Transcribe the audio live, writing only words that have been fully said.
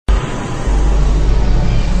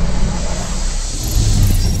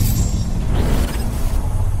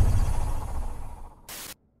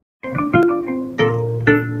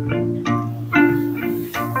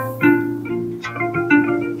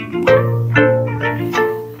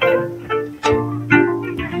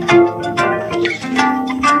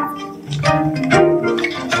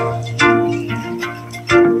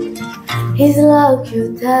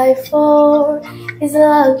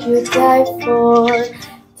what you die for,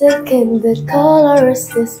 taking the colors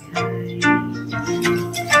the sky.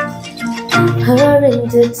 Her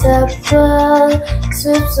into temple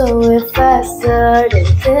sweeps away faster than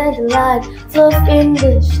candlelight, love in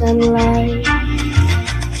the sunlight.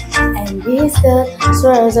 And he's got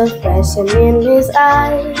swirls of passion in his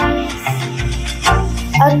eyes,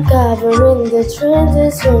 uncovering the truth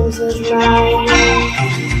his dreams is mine.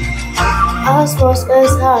 Almost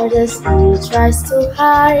as hard as he tries to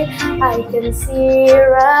hide, I can see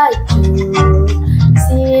right through.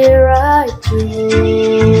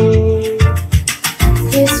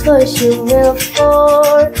 His voice you will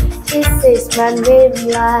for, he says my name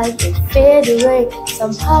like it fade away.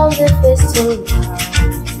 Somehow the face so loud.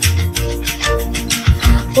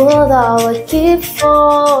 What I would keep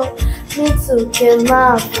for me to get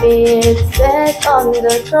my feet back on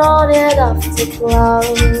the crowded of the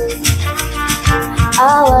clouds. I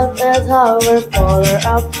love that how we're polar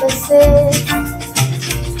opposites.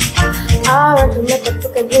 I recommend that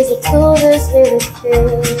book and visit to this little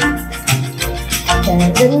kid.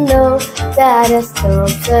 Doesn't know that I stole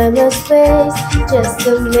in his face just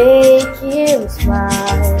to make him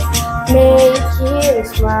smile,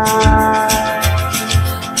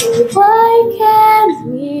 Why can't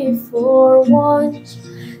we for once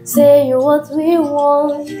say what we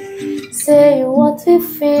want, say what we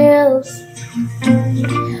feel?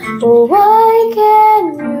 Oh, why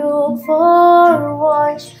can't you for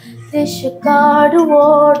once disregard the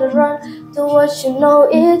word and run to what you know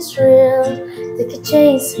it's real? Take a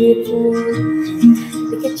chance with me,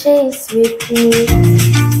 take a chance with me.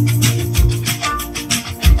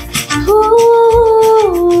 Ooh.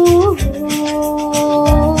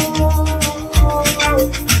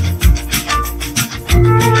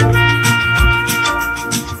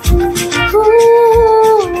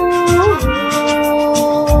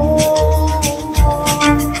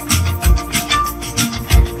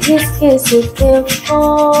 This kiss you came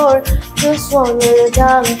for, just wanted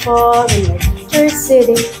down for the lecture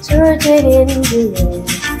city, turning in the air.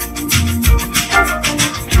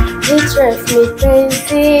 It drives me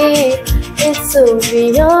crazy, it's so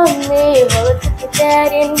beyond me. All the people that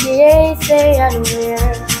in the air say I'm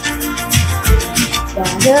weird.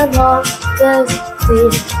 Got a long dusty,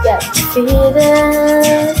 got to feed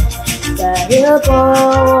it. That little boy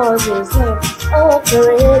was his name,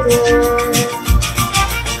 operated.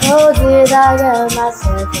 How did I get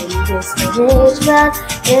myself in this arrangement?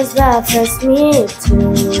 It's baffles me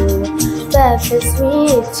too, baffles me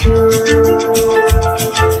too.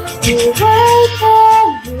 Why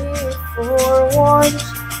can't we for once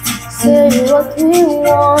say what we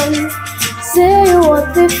want, say what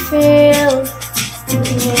we feel?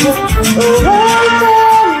 Why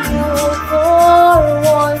can't you for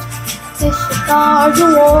once disregard the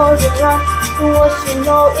words and run to what you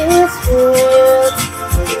know is real?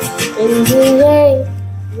 In the end,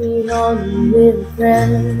 we only regret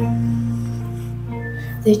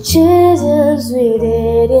the chances we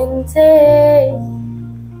didn't take.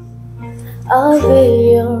 I'll be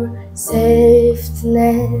your safety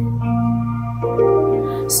net,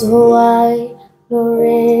 so I no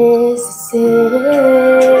resist.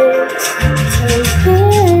 Take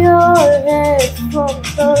your head from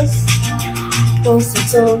closer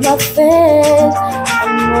to my face.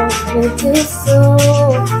 I'm not ready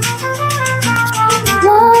soon.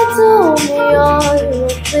 Lie to me all you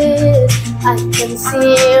please. I can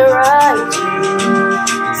see right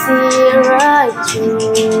through.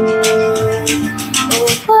 Oh,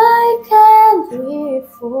 why can't we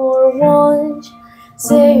for once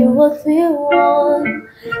say what we want,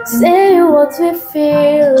 say what we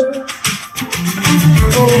feel?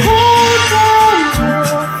 Oh, why can't you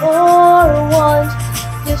for once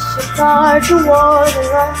disregard the word and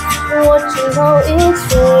run to what you know is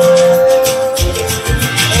real?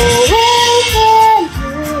 Oh, why can't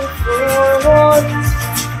we for once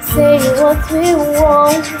say what we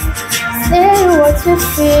want, say what we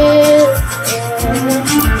feel?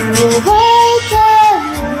 Oh, why can't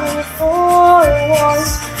we for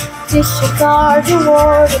once disregard the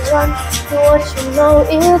word and run to what you know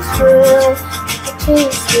is real? Take a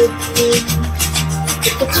chance with me,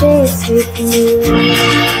 take a chance with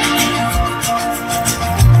me.